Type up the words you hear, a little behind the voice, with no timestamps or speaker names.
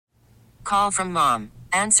Call from mom.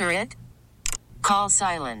 Answer it. Call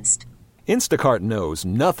silenced. Instacart knows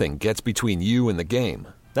nothing gets between you and the game.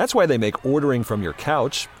 That's why they make ordering from your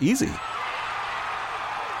couch easy.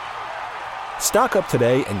 Stock up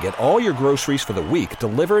today and get all your groceries for the week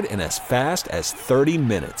delivered in as fast as 30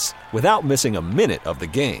 minutes without missing a minute of the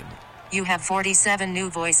game. You have 47 new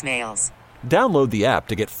voicemails. Download the app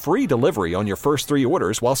to get free delivery on your first 3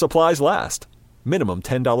 orders while supplies last. Minimum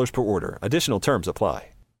 $10 per order. Additional terms apply.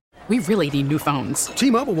 We really need new phones.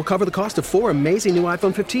 T-Mobile will cover the cost of 4 amazing new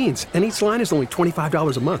iPhone 15s, and each line is only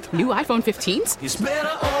 $25 a month. New iPhone 15s? It's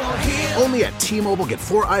better over here. Only at T-Mobile, get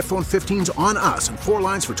 4 iPhone 15s on us and 4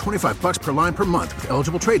 lines for $25 per line per month with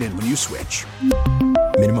eligible trade-in when you switch.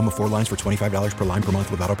 Minimum of 4 lines for $25 per line per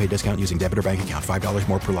month with autopay discount using debit or bank account. $5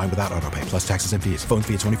 more per line without autopay, plus taxes and fees. Phone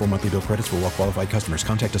fee at 24 monthly bill credits for well-qualified customers.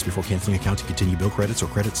 Contact us before canceling account to continue bill credits or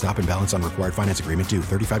credit stop and balance on required finance agreement due.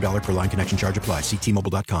 $35 per line connection charge applies. See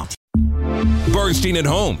T-Mobile.com. Bernstein and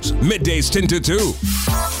Holmes, middays 10 to 2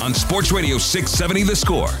 on Sports Radio 670 The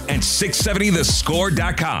Score and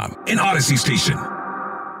 670thescore.com in Odyssey Station.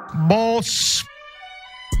 Boss.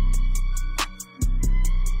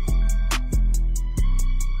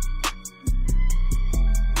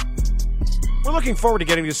 We're looking forward to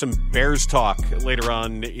getting to some Bears talk later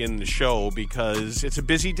on in the show because it's a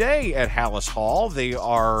busy day at Hallis Hall. They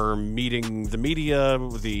are meeting the media.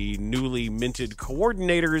 The newly minted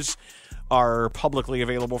coordinators are publicly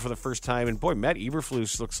available for the first time. And boy, Matt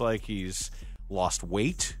Eberflus looks like he's lost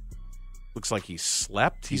weight. Looks like he's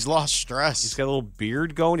slept. He's lost stress. He's got a little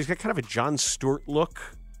beard going. He's got kind of a Jon Stewart look.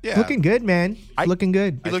 Yeah. Looking good, man. Looking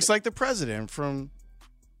good. He looks like the president from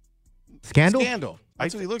Scandal.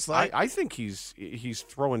 That's what he looks like. I think he's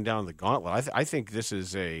throwing down the gauntlet. I think this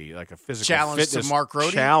is a physical challenge fitness to Mark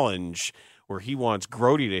Grody? challenge where he wants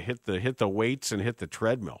Grody to hit the weights and hit the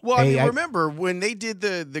treadmill. Well, I remember when they did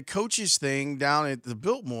the coaches thing down at the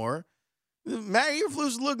Biltmore, Matt Eberflus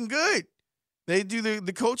was looking good. They do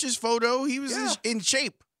the coaches photo. He was in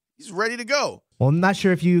shape. He's ready to go. Well, I'm not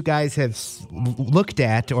sure if you guys have looked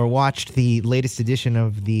at or watched the latest edition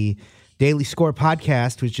of the Daily Score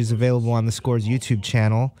podcast, which is available on the Score's YouTube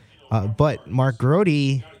channel. But Mark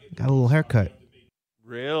Grody got a little haircut.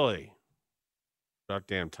 Really? About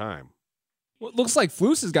damn time. Well, it looks like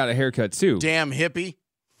Flus has got a haircut, too. Damn hippie.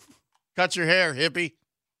 Cut your hair, hippie.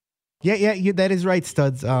 Yeah, that is right,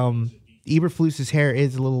 Studs. Eberflus's hair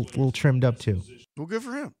is a little trimmed up, too. Well, good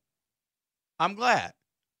for him. I'm glad.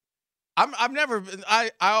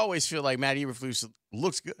 I always feel like Matt Eberflus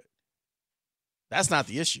looks good. That's not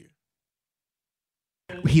the issue.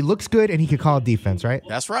 He looks good, and he can call defense, right?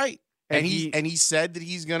 That's right. And he said that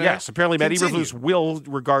he's going to Yes, apparently Matt Eberflus will,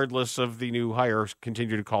 regardless of the new hire,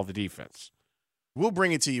 continue to call the defense. We'll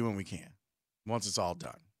bring it to you when we can, once it's all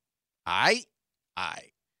done. Aye.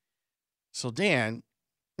 So, Dan,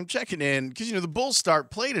 I'm checking in because, the Bulls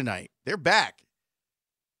start play tonight. They're back.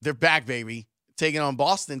 They're back, baby. Taking on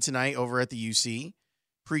Boston tonight over at the UC.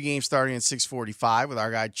 Pregame starting at 6:45 with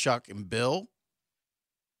our guy Chuck and Bill.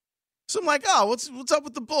 So I'm like, oh, what's up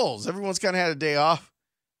with the Bulls? Everyone's kind of had a day off.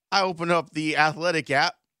 I open up the Athletic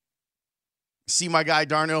app, see my guy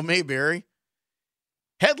Darnell Mayberry.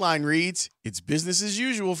 Headline reads, "It's business as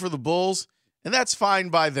usual for the Bulls, and that's fine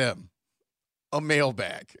by them." A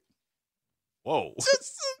mailbag. Whoa.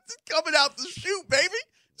 It's coming out the chute, baby.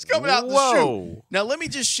 It's coming out the chute. Now, let me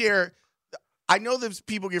just share. I know that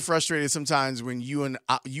people get frustrated sometimes when you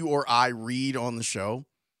or I read on the show.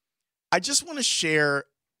 I just want to share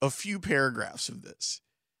a few paragraphs of this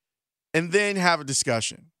and then have a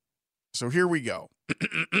discussion. So here we go.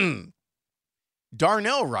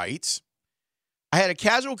 Darnell writes, "I had a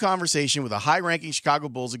casual conversation with a high-ranking Chicago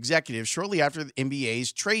Bulls executive shortly after the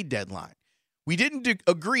NBA's trade deadline. We didn't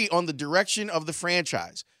agree on the direction of the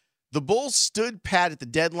franchise. The Bulls stood pat at the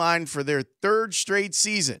deadline for their third straight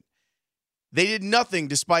season. They did nothing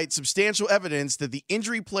despite substantial evidence that the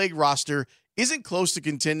injury-plagued roster isn't close to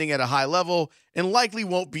contending at a high level and likely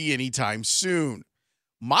won't be anytime soon.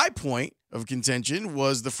 My point of contention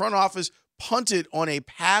was the front office punted on a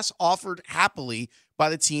pass offered happily by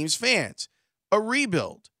the team's fans. A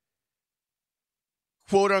rebuild.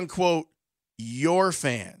 Quote unquote, your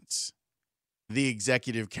fans." The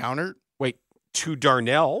executive countered. Wait, to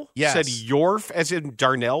Darnell? Yes. Said your, as in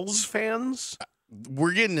Darnell's fans?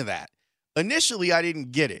 We're getting to that. Initially, I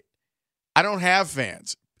didn't get it. I don't have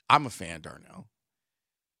fans. I'm a fan, Darnell.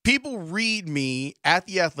 People read me at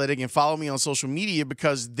The Athletic and follow me on social media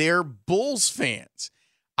because they're Bulls fans.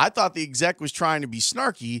 I thought the exec was trying to be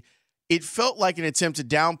snarky. It felt like an attempt to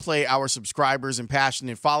downplay our subscribers and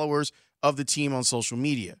passionate followers of the team on social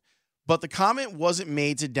media. But the comment wasn't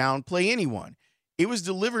made to downplay anyone. It was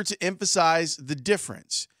delivered to emphasize the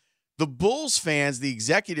difference. The Bulls fans the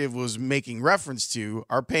executive was making reference to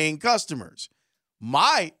are paying customers.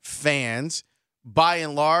 My fans, by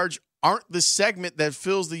and large, aren't the segment that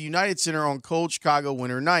fills the United Center on cold Chicago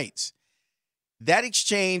winter nights. That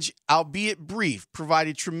exchange, albeit brief,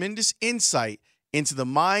 provided tremendous insight into the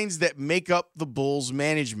minds that make up the Bulls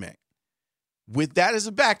management. With that as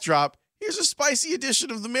a backdrop, here's a spicy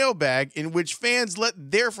edition of the mailbag in which fans let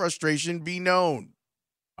their frustration be known.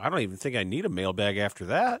 I don't even think I need a mailbag after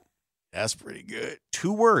that. That's pretty good.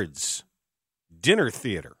 2 words. Dinner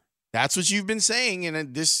theater. That's what you've been saying,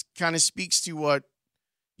 and this kind of speaks to what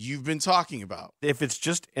you've been talking about. If it's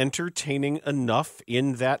just entertaining enough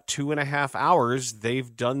in that 2.5 hours,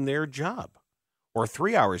 they've done their job. Or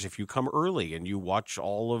 3 hours if you come early and you watch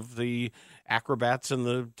all of the acrobats and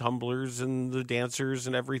the tumblers and the dancers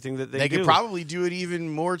and everything that they do. They could probably do it even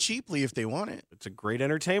more cheaply if they want it. It's a great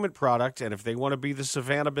entertainment product, and if they want to be the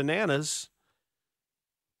Savannah Bananas,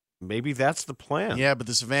 maybe that's the plan. Yeah, but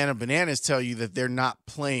the Savannah Bananas tell you that they're not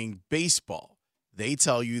playing baseball. They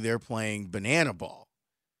tell you they're playing banana ball.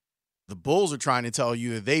 The Bulls are trying to tell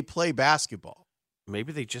you that they play basketball.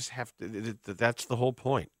 Maybe they just have to. That's the whole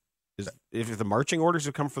point. Is if the marching orders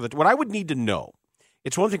have come for what I would need to know,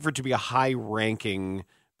 it's one thing for it to be a high-ranking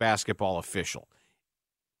basketball official.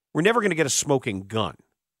 We're never going to get a smoking gun.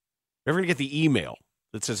 We're never going to get the email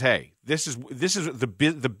that says, "Hey, this is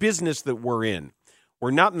the business that we're in. We're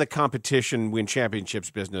not in the competition, win championships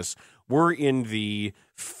business. We're in the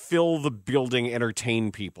fill the building,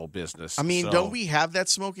 entertain people business." I mean, don't we have that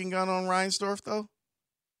smoking gun on Reinsdorf, though?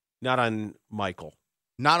 Not on Michael.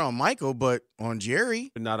 Not on Michael, but on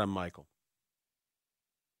Jerry. But not on Michael.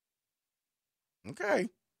 Okay.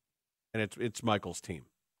 And it's Michael's team.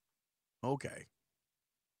 Okay.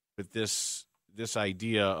 But this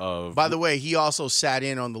idea of... By the way, he also sat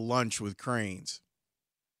in on the lunch with Cranes.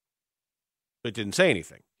 But didn't say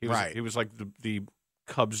anything. He was like the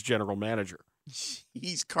Cubs general manager.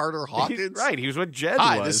 He's Carter Hawkins? Right. He was what Jed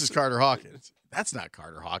Hi, was. this is Carter Hawkins. That's not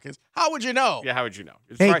Carter Hawkins. How would you know? Yeah, how would you know?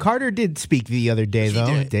 Hey, Carter did speak the other day, though.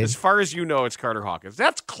 He did. As far as you know, it's Carter Hawkins.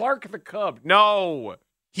 That's Clark the Cub. No.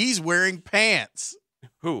 He's wearing pants.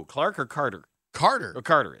 Who? Clark or Carter? Carter. Oh,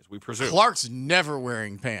 Carter is, we presume. Clark's never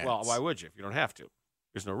wearing pants. Well, why would you if you don't have to?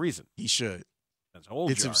 There's no reason. He should. That's old.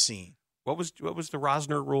 It's obscene. What was the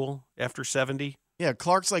Rosner rule after 70? Yeah,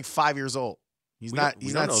 Clark's like 5 years old. He's not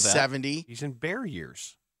 70. He's in bear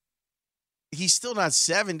years. He's still not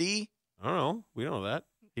 70. I don't know. We don't know that.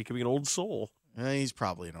 He could be an old soul. He's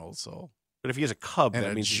probably an old soul. But if he is a cub, and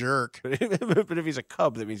that means jerk. But if he's a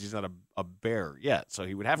cub, that means he's not a bear yet. So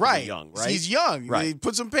he would have to be young, right? He's young. Right. He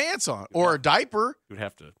put some pants on or a diaper. He would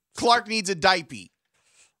have to. Clark needs a diaper.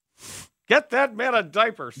 Get that man a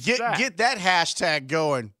diaper. Get that hashtag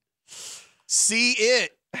going. See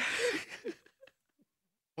it.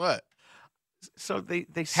 What? So they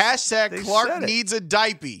hashtag they Clark needs a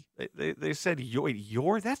diaper. They said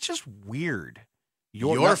your that's just weird.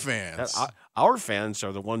 Your fans. Our fans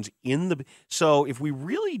are the ones in the. So if we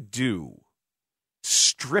really do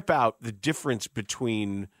strip out the difference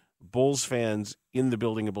between Bulls fans in the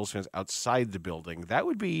building and Bulls fans outside the building, that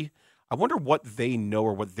would be. I wonder what they know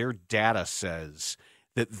or what their data says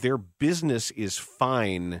that their business is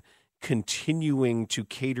fine continuing to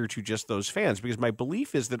cater to just those fans, because my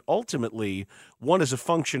belief is that ultimately one is a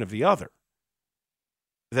function of the other.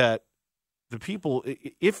 That the people,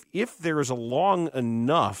 if there is a long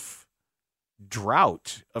enough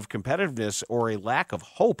drought of competitiveness or a lack of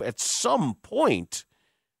hope, at some point,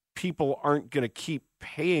 people aren't going to keep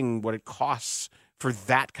paying what it costs for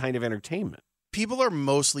that kind of entertainment. People are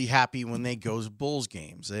mostly happy when they go to Bulls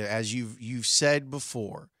games. As you've said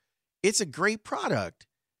before, it's a great product.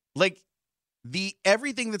 Like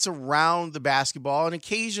everything that's around the basketball, and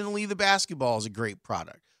occasionally the basketball is a great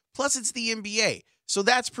product. Plus, it's the NBA, so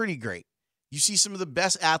that's pretty great. You see some of the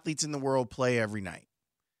best athletes in the world play every night.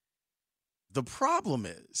 The problem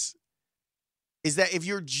is that if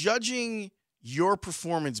you're judging your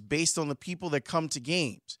performance based on the people that come to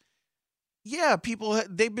games, yeah,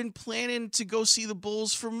 they've been planning to go see the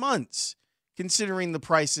Bulls for months, considering the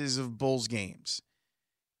prices of Bulls games.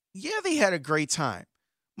 Yeah, they had a great time.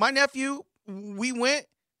 My nephew, we went,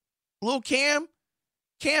 little Cam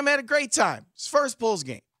had a great time. His first Bulls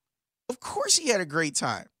game. Of course he had a great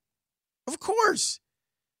time. Of course.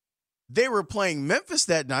 They were playing Memphis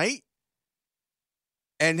that night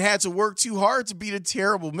and had to work too hard to beat a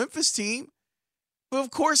terrible Memphis team. But of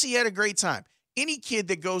course he had a great time. Any kid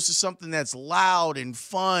that goes to something that's loud and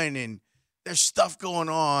fun and there's stuff going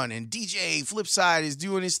on and DJ Flipside is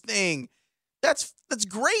doing his thing, that's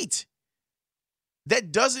great.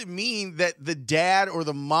 that doesn't mean that the dad or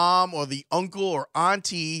the mom or the uncle or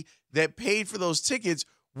auntie that paid for those tickets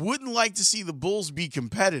wouldn't like to see the Bulls be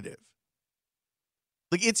competitive.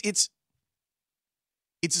 Like it's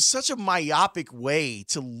such a myopic way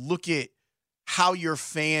to look at how your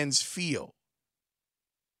fans feel.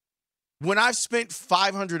 When I've spent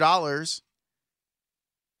 $500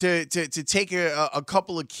 to take a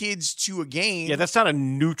couple of kids to a game. Yeah, that's not a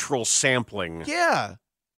neutral sampling. Yeah.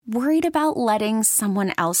 Worried about letting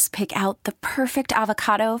someone else pick out the perfect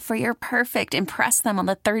avocado for your perfect impress them on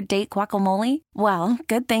the third date guacamole? Well,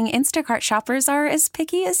 good thing Instacart shoppers are as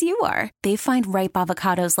picky as you are. They find ripe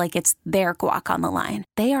avocados like it's their guac on the line.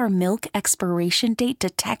 They are milk expiration date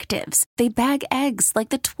detectives. They bag eggs like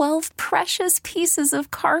the 12 precious pieces of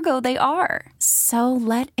cargo they are. So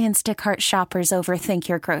let Instacart shoppers overthink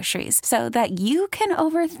your groceries so that you can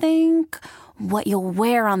overthink what you'll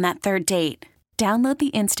wear on that third date. Download the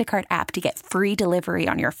Instacart app to get free delivery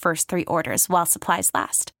on your first 3 orders while supplies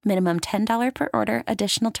last. Minimum $10 per order.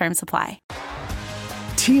 Additional terms apply.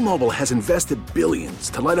 T-Mobile has invested billions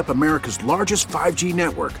to light up America's largest 5G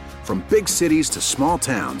network, from big cities to small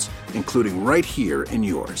towns, including right here in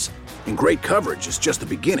yours. And great coverage is just the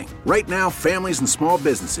beginning. Right now, families and small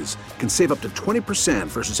businesses can save up to 20%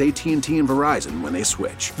 versus AT&T and Verizon when they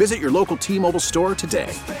switch. Visit your local T-Mobile store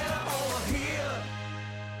today.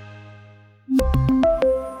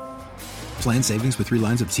 Plan savings with 3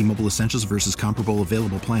 lines of T-Mobile Essentials versus comparable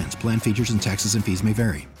available plans. Plan features and taxes and fees may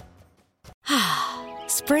vary.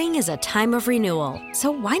 Spring is a time of renewal, so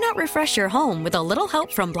why not refresh your home with a little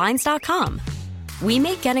help from Blinds.com? We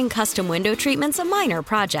make getting custom window treatments a minor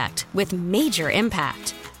project with major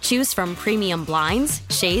impact. Choose from premium blinds,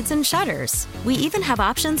 shades, and shutters. We even have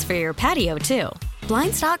options for your patio, too.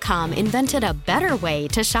 Blinds.com invented a better way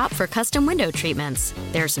to shop for custom window treatments.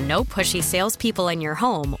 There's no pushy salespeople in your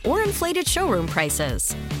home or inflated showroom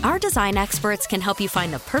prices. Our design experts can help you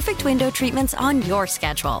find the perfect window treatments on your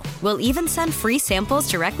schedule. We'll even send free samples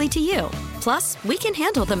directly to you. Plus, we can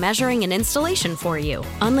handle the measuring and installation for you.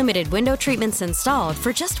 Unlimited window treatments installed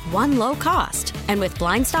for just one low cost. And with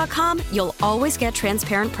Blinds.com, you'll always get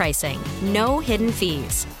transparent pricing. No hidden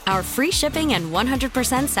fees. Our free shipping and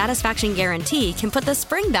 100% satisfaction guarantee can put the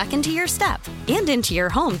spring back into your step and into your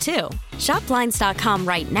home, too. Shop Blinds.com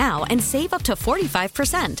right now and save up to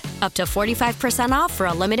 45%. Up to 45% off for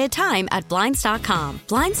a limited time at Blinds.com.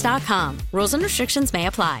 Blinds.com. Rules and restrictions may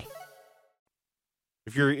apply.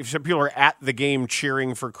 If some people are at the game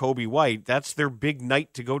cheering for Kobe White, that's their big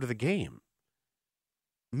night to go to the game.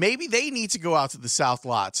 Maybe they need to go out to the South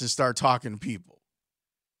Lots and start talking to people.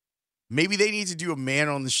 Maybe they need to do a man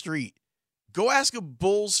on the street. Go ask a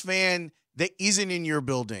Bulls fan that isn't in your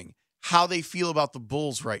building how they feel about the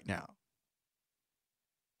Bulls right now.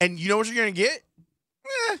 And you know what you're going to get?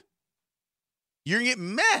 Meh. You're going to get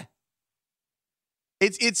meh.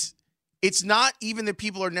 It's not even that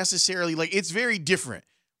people are necessarily like, it's very different.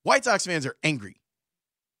 White Sox fans are angry.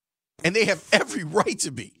 And they have every right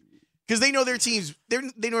to be. Because they know their team's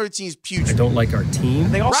putrid. I don't like our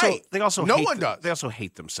team. They also does. They also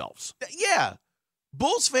hate themselves. Yeah.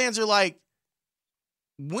 Bulls fans are like,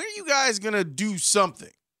 when are you guys gonna do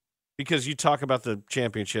something? Because you talk about the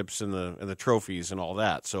championships and the trophies and all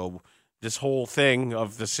that. So this whole thing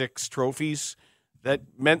of the 6 trophies, that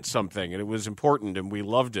meant something, and it was important, and we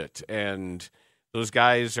loved it. And those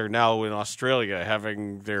guys are now in Australia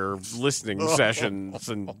having their listening sessions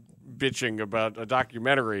and bitching about a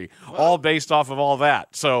documentary, all based off of all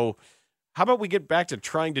that. So how about we get back to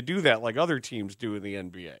trying to do that like other teams do in the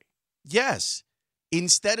NBA? Yes.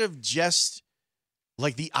 Instead of just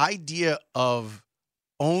like the idea of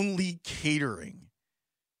only catering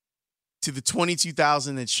to the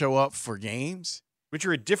 22,000 that show up for games. Which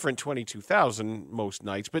are a different 22,000 most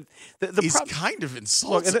nights. But it's kind of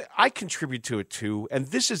insulting. Look, I contribute to it too. And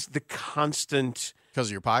this is the constant... Because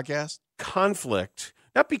of your podcast? Conflict.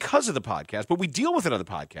 Not because of the podcast, but we deal with it on the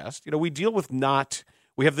podcast. You know, we deal with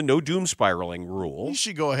we have the no doom spiraling rule. You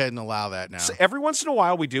should go ahead and allow that now. So every once in a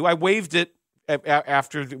while we do. I waived it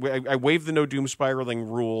after I waived the no doom spiraling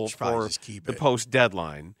rule for the post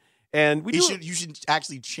deadline. And you should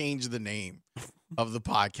actually change the name of the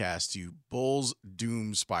podcast to Bulls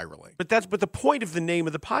Doom Spiraling. But the point of the name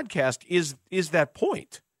of the podcast is that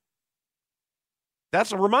point.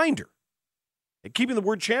 That's a reminder. And keeping the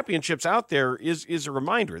word championships out there is a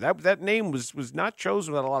reminder. That name was not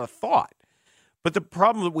chosen without a lot of thought. But the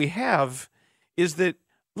problem that we have is that,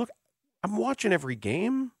 look, I'm watching every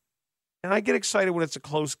game, and I get excited when it's a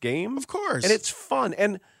close game. Of course. And it's fun.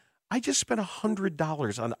 And I just spent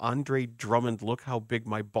 $100 on Andre Drummond Look How Big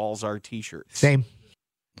My Balls Are t-shirt. Same.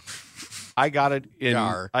 I got it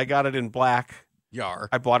in black Yar.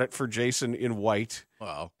 I bought it for Jason in white.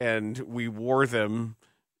 Wow. And we wore them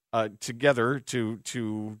together to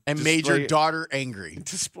and made your daughter angry.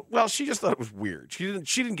 Well, she just thought it was weird. She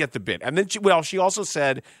didn't get the bit. And then she also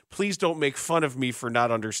said, "Please don't make fun of me for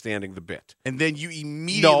not understanding the bit." And then you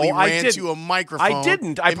immediately ran to a microphone. I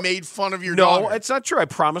didn't. I made fun of your daughter. No, it's not true. I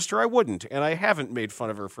promised her I wouldn't, and I haven't made fun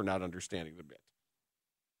of her for not understanding the bit.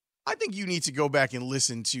 I think you need to go back and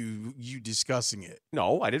listen to you discussing it.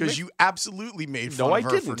 No, I didn't. Because you absolutely made fun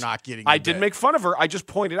of her for not getting the I didn't make fun of her. I just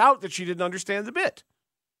pointed out that she didn't understand the bit.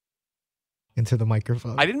 Into the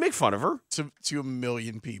microphone. I didn't make fun of her. To a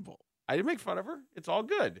million people. I didn't make fun of her. It's all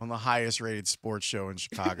good. On the highest rated sports show in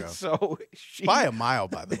Chicago. So by a mile,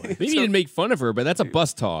 by the way. Maybe you didn't make fun of her, but that's a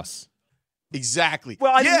bus toss. Exactly.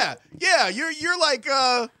 Well, yeah. You're like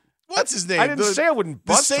what's his name? I didn't say I wouldn't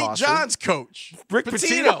bus the St. toss her. John's coach, Rick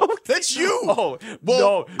Pitino. That's you. Oh, well,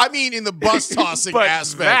 no. I mean, in the bus tossing but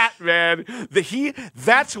aspect. That man,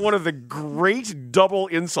 that's one of the great double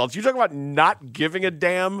insults. You talk about not giving a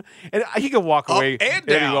damn, and he can walk away and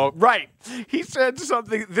down. Go, right. He said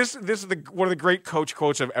something. This is one of the great coach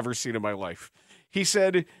quotes I've ever seen in my life. He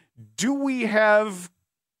said, "Do we have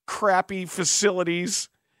crappy facilities?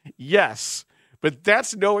 Yes, but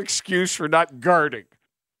that's no excuse for not guarding."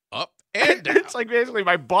 And it's like basically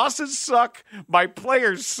my bosses suck, my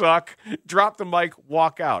players suck. Drop the mic,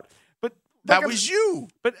 walk out. But that was you.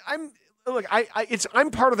 But I'm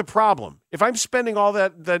part of the problem. If I'm spending all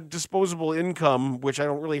that disposable income, which I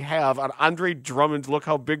don't really have, on Andre Drummond's "Look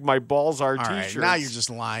How Big My Balls Are" t-shirts. Right, now you're just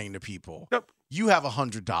lying to people. Nope. You have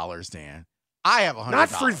 $100, Dan. I have $100. Not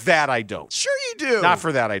for that, I don't. Sure you do. Not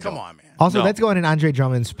for that, I don't. Come on, man. Also, that's going in Andre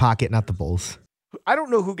Drummond's pocket, not the Bulls. I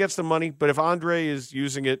don't know who gets the money, but if Andre is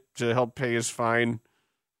using it to help pay his fine,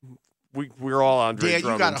 we're all Andre Dan,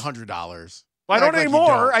 Drummond. you got $100. I don't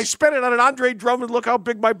anymore. I spent it on an Andre Drummond "Look How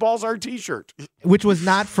Big My Balls Are" t-shirt. Which was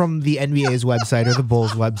not from the NBA's website or the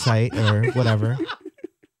Bulls website or whatever.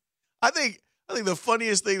 I think the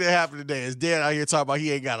funniest thing that happened today is Dan out here talking about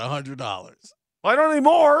he ain't got $100. Well, I don't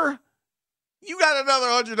anymore. You got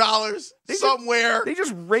another $100 somewhere. They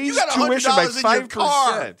just raised tuition by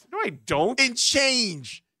 5%. No, I don't. In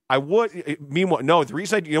change. I would. Meanwhile, no. The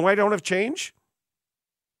reason you know why I don't have change?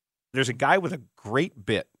 There's a guy with a great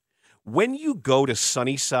bit. When you go to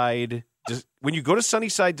Sunnyside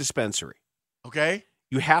Dispensary, okay,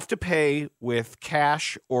 you have to pay with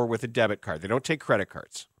cash or with a debit card. They don't take credit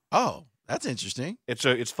cards. Oh, that's interesting. It's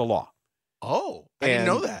the law. Oh, I didn't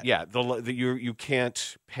know that. Yeah, you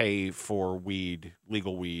can't pay for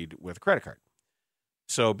legal weed with a credit card.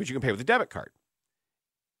 But you can pay with a debit card.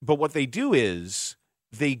 But what they do is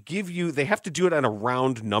they have to do it on a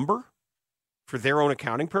round number for their own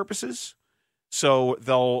accounting purposes. So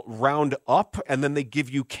they'll round up and then they give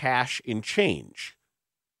you cash in change.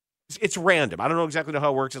 It's random. I don't know exactly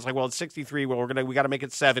how it works. It's like, well, it's 63. Well, we got to make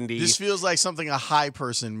it 70. This feels like something a high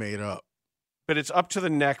person made up. But it's up to the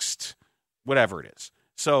next whatever it is.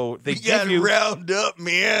 So they give you round up,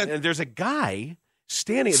 man. And there's a guy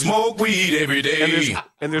standing. Smoke weed every day.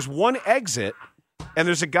 And there's one exit, and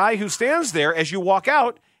there's a guy who stands there as you walk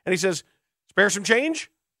out, and he says, "Spare some change."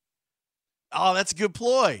 Oh, that's a good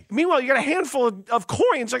ploy. Meanwhile, you got a handful of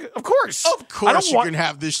coins. Like, of course you can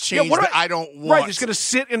have this change that I don't want. Right, it's going to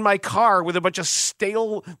sit in my car with a bunch of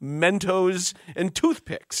stale Mentos and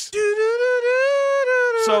toothpicks.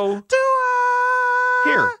 So.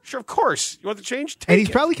 Here, sure, of course. You want the change? Take and he's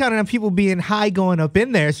probably counting on people being high going up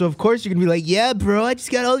in there. So, of course, you're going to be like, yeah, bro, I just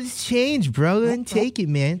got all this change, bro. Then take it,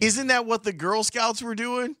 man. Isn't that what the Girl Scouts were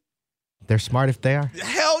doing? They're smart if they are.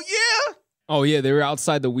 Hell yeah. Oh, yeah, they were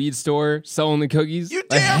outside the weed store selling the cookies. You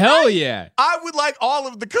damn hell right. Yeah. I would like all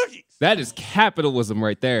of the cookies. That is capitalism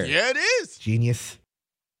right there. Yeah, it is. Genius.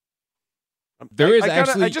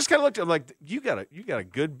 I just kind of looked at him like, you got a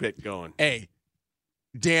good bit going. Hey,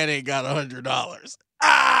 Dan ain't got $100.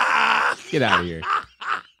 Get out of here.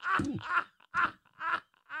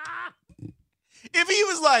 If he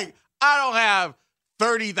was like, I don't have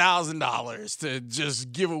 $30,000 to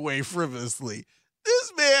just give away frivolously,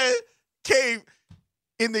 this man came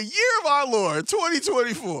in the year of our Lord,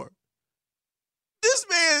 2024. This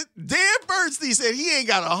man, Dan Bernstein, said he ain't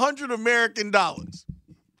got $100 American. Not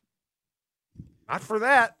for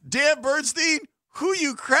that. Dan Bernstein, who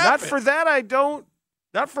you crapping? Not for that, I don't.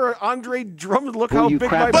 Not for Andre Drummond. Look how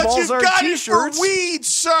big my balls are. But you got t-shirts. it for weed,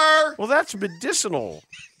 sir. Well, that's medicinal.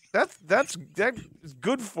 That's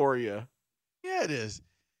good for you. Yeah, it is.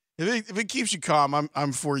 If it keeps you calm,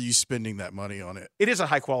 I'm for you spending that money on it. It is a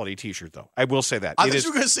high quality t-shirt, though. I will say that. I thought you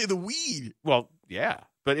were going to say the weed. Well, yeah,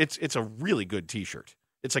 but it's a really good t-shirt.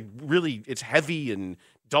 It's like it's heavy and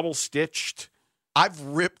double stitched. I've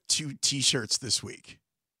ripped 2 T-shirts this week.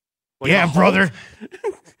 Like yeah, brother.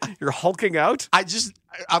 You're hulking out?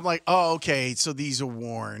 I'm like, oh, okay, so these are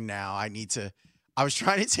worn now. I was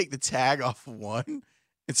trying to take the tag off of one.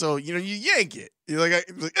 And so, you yank it. You're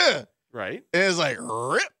like, ugh. Right. And it's like,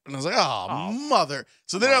 rip. And I was like, oh, mother.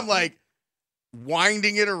 So then I'm like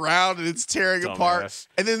winding it around and it's tearing apart.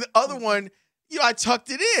 And then the other one, I tucked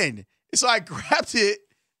it in. And so I grabbed it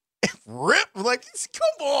and ripped. I'm like,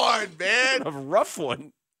 come on, man. A rough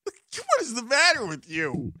one. What is the matter with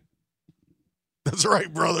you? That's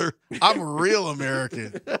right, brother. I'm a real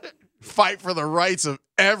American. Fight for the rights of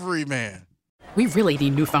every man. We really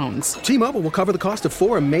need new phones. T-Mobile will cover the cost of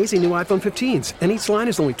 4 amazing new iPhone 15s, and each line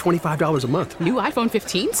is only $25 a month. New iPhone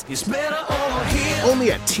 15s? It's better over here.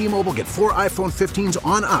 Only at T-Mobile, get 4 iPhone 15s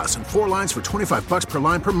on us and 4 lines for $25 per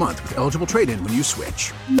line per month with eligible trade-in when you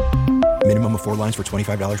switch. Minimum of 4 lines for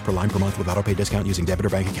 $25 per line per month with autopay discount using debit or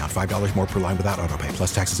bank account. $5 more per line without autopay,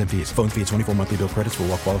 plus taxes and fees. Phone fee at 24 monthly bill credits for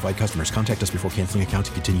well-qualified customers. Contact us before canceling account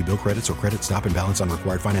to continue bill credits or credit stop and balance on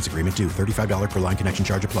required finance agreement due. $35 per line connection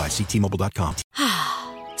charge applies. See T-Mobile.com.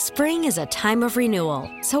 Spring is a time of renewal,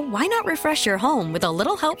 so why not refresh your home with a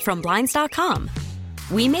little help from Blinds.com?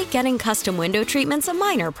 We make getting custom window treatments a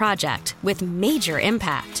minor project with major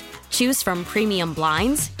impact. Choose from premium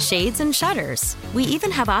blinds, shades, and shutters. We even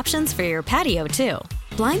have options for your patio, too.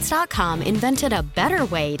 Blinds.com invented a better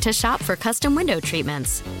way to shop for custom window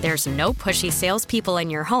treatments. There's no pushy salespeople in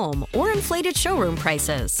your home or inflated showroom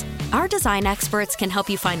prices. Our design experts can help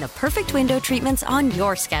you find the perfect window treatments on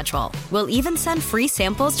your schedule. We'll even send free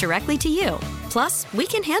samples directly to you. Plus, we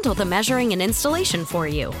can handle the measuring and installation for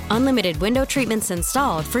you. Unlimited window treatments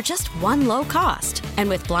installed for just one low cost. And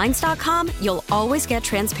with Blinds.com, you'll always get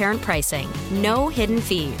transparent pricing. No hidden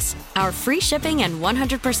fees. Our free shipping and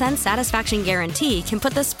 100% satisfaction guarantee can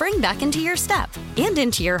put the spring back into your step and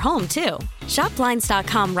into your home, too. Shop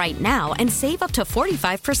Blinds.com right now and save up to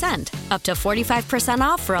 45%. Up to 45%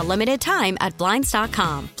 off for a limited time at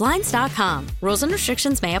Blinds.com. Blinds.com. Rules and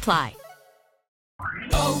restrictions may apply.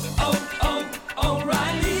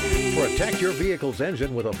 O'Reilly. Protect your vehicle's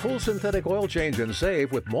engine with a full synthetic oil change and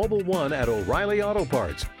save with Mobile One at O'Reilly Auto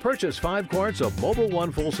Parts. Purchase 5 quarts of Mobile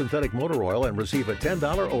One full synthetic motor oil and receive a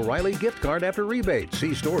 $10 O'Reilly gift card after rebate.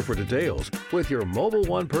 See store for details. With your Mobile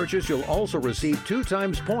One purchase, you'll also receive 2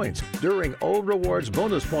 times points during O Rewards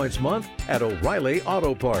Bonus Points Month at O'Reilly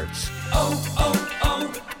Auto Parts.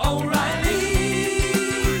 O'Reilly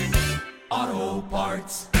Auto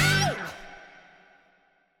Parts.